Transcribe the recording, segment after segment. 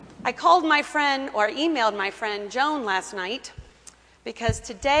I called my friend or emailed my friend Joan last night because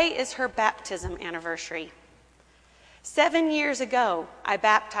today is her baptism anniversary. 7 years ago, I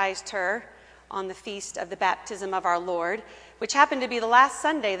baptized her on the feast of the baptism of our Lord, which happened to be the last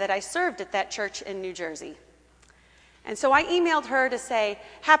Sunday that I served at that church in New Jersey. And so I emailed her to say,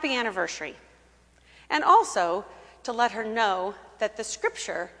 happy anniversary, and also to let her know that the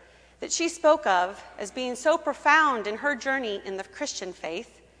scripture that she spoke of as being so profound in her journey in the Christian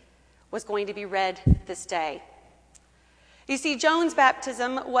faith was going to be read this day. You see, Joan's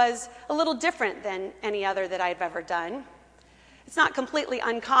baptism was a little different than any other that I've ever done. It's not completely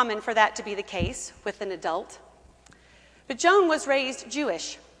uncommon for that to be the case with an adult. But Joan was raised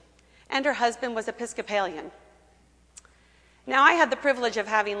Jewish, and her husband was Episcopalian. Now, I had the privilege of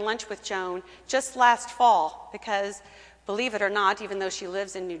having lunch with Joan just last fall because, believe it or not, even though she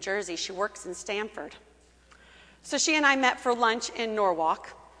lives in New Jersey, she works in Stamford. So she and I met for lunch in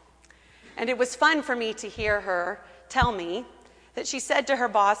Norwalk, and it was fun for me to hear her tell me that she said to her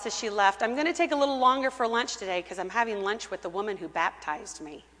boss as she left, I'm going to take a little longer for lunch today because I'm having lunch with the woman who baptized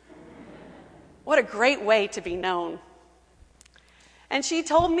me. What a great way to be known. And she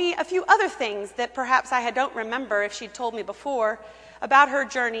told me a few other things that perhaps I don't remember if she'd told me before about her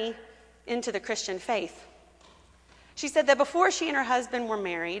journey into the Christian faith. She said that before she and her husband were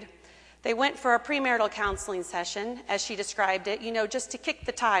married, they went for a premarital counseling session, as she described it, just to kick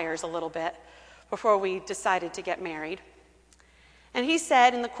the tires a little bit before we decided to get married. And he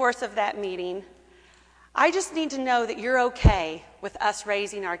said in the course of that meeting, I just need to know that you're okay with us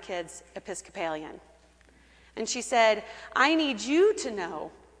raising our kids Episcopalian. And she said, I need you to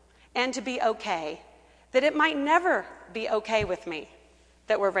know and to be okay that it might never be okay with me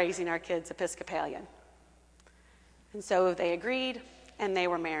that we're raising our kids Episcopalian. And so they agreed, and they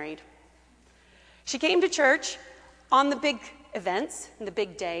were married. She came to church on the big events, the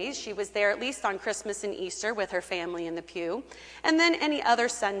big days. She was there at least on Christmas and Easter with her family in the pew, and then any other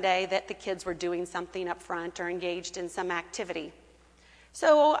Sunday that the kids were doing something up front or engaged in some activity.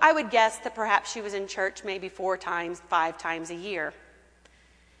 So I would guess that perhaps she was in church maybe 4 times, 5 times a year.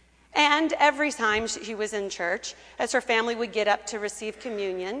 And every time she was in church, as her family would get up to receive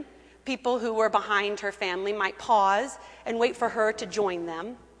communion, people who were behind her family might pause and wait for her to join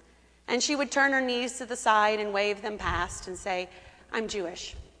them. And she would turn her knees to the side and wave them past and say, I'm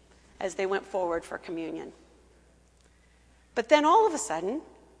Jewish, as they went forward for communion. But then all of a sudden,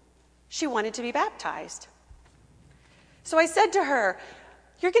 she wanted to be baptized. So I said to her,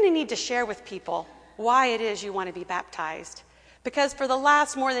 you're going to need to share with people why it is you want to be baptized. Because for the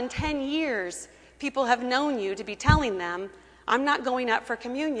last more than 10 years, people have known you to be telling them, I'm not going up for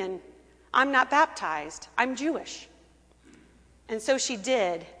communion. I'm not baptized. I'm Jewish. And so she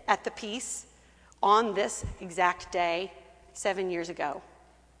did at the peace on this exact day 7 years ago.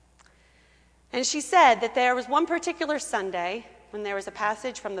 And she said that there was one particular Sunday when there was a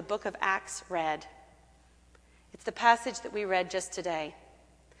passage from the book of Acts read. It's the passage that we read just today,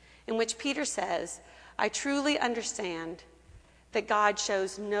 in which Peter says, I truly understand that God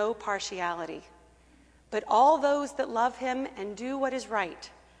shows no partiality, but all those that love him and do what is right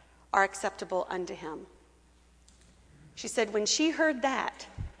are acceptable unto him. She said when she heard that,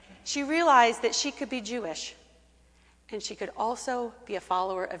 she realized that she could be Jewish, and she could also be a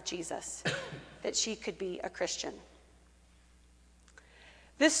follower of Jesus, that she could be a Christian.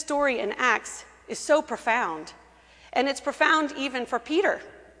 This story in Acts is so profound, and it's profound even for Peter.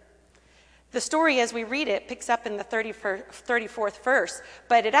 The story, as we read it, picks up in the 34th verse,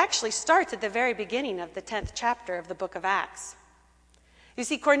 but it actually starts at the very beginning of the 10th chapter of the book of Acts. You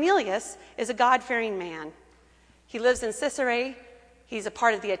see, Cornelius is a God-fearing man. He lives in Caesarea. He's a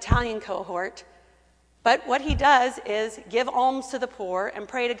part of the Italian cohort. But what he does is give alms to the poor and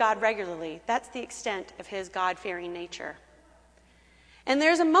pray to God regularly. That's the extent of his God-fearing nature. And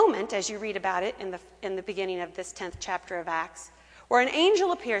there's a moment, as you read about it in the beginning of this 10th chapter of Acts, where an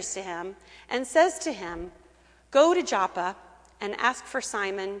angel appears to him and says to him, go to Joppa and ask for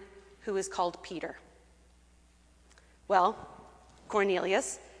Simon, who is called Peter. Well,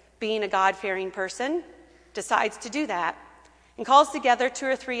 Cornelius, being a God-fearing person, decides to do that and calls together 2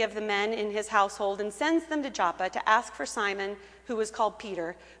 or 3 of the men in his household and sends them to Joppa to ask for Simon, who is called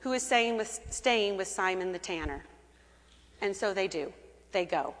Peter, who is staying with Simon the tanner. And so they do. They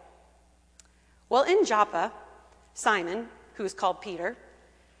go. Well, in Joppa, Simon, who is called Peter,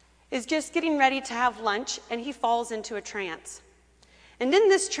 is just getting ready to have lunch, and he falls into a trance. And in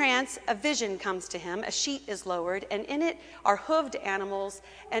this trance, a vision comes to him. A sheet is lowered, and in it are hooved animals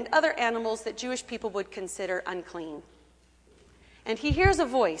and other animals that Jewish people would consider unclean. And he hears a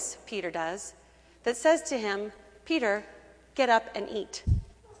voice, Peter does, that says to him, Peter, get up and eat.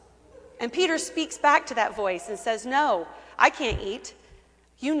 And Peter speaks back to that voice and says, "No, I can't eat.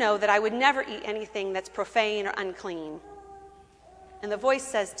 You know that I would never eat anything that's profane or unclean." And the voice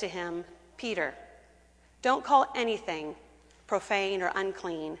says to him, "Peter, don't call anything profane or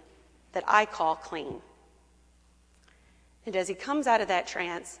unclean that I call clean." And as he comes out of that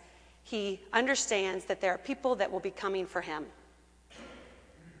trance, he understands that there are people that will be coming for him.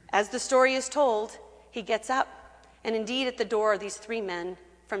 As the story is told, he gets up, and indeed at the door are these 3 men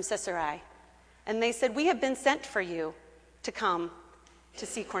from Caesarea. And they said, "We have been sent for you to come to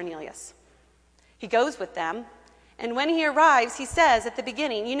see Cornelius." He goes with them, and when he arrives, he says at the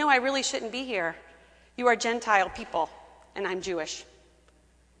beginning, "You know, I really shouldn't be here. You are Gentile people, and I'm Jewish."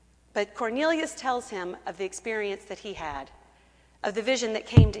 But Cornelius tells him of the experience that he had, of the vision that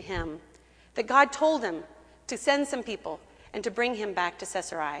came to him, that God told him to send some people and to bring him back to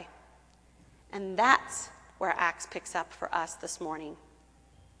Caesarea. And that's where Acts picks up for us this morning.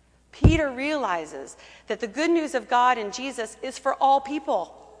 Peter realizes that the good news of God and Jesus is for all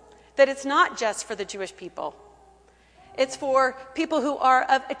people, that it's not just for the Jewish people. It's for people who are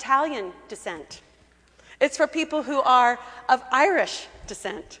of Italian descent. It's for people who are of Irish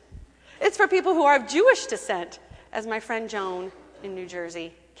descent. It's for people who are of Jewish descent, as my friend Joan in New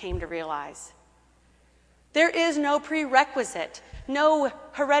Jersey came to realize. There is no prerequisite, no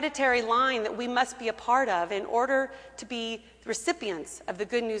hereditary line that we must be a part of in order to be recipients of the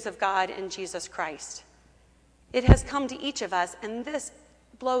good news of God and Jesus Christ. It has come to each of us, and this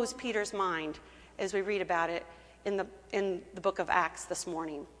blows Peter's mind as we read about it in the book of Acts this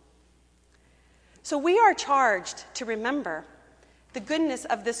morning. So we are charged to remember the goodness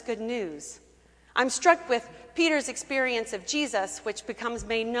of this good news. I'm struck with Peter's experience of Jesus, which becomes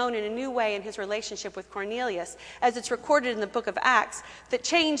made known in a new way in his relationship with Cornelius, as it's recorded in the book of Acts, that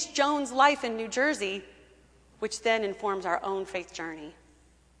changed Joan's life in New Jersey, which then informs our own faith journey.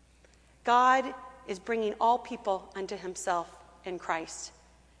 God is bringing all people unto himself in Christ,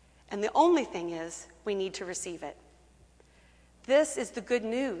 and the only thing is we need to receive it. This is the good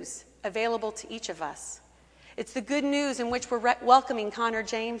news available to each of us. It's the good news in which we're welcoming Connor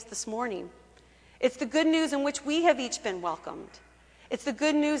James this morning. It's the good news in which we have each been welcomed. It's the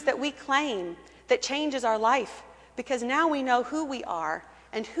good news that we claim that changes our life, because now we know who we are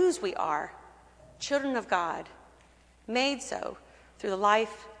and whose we are, children of God, made so through the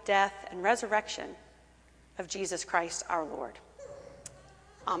life, death, and resurrection of Jesus Christ our Lord.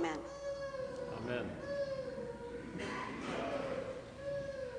 Amen. Amen.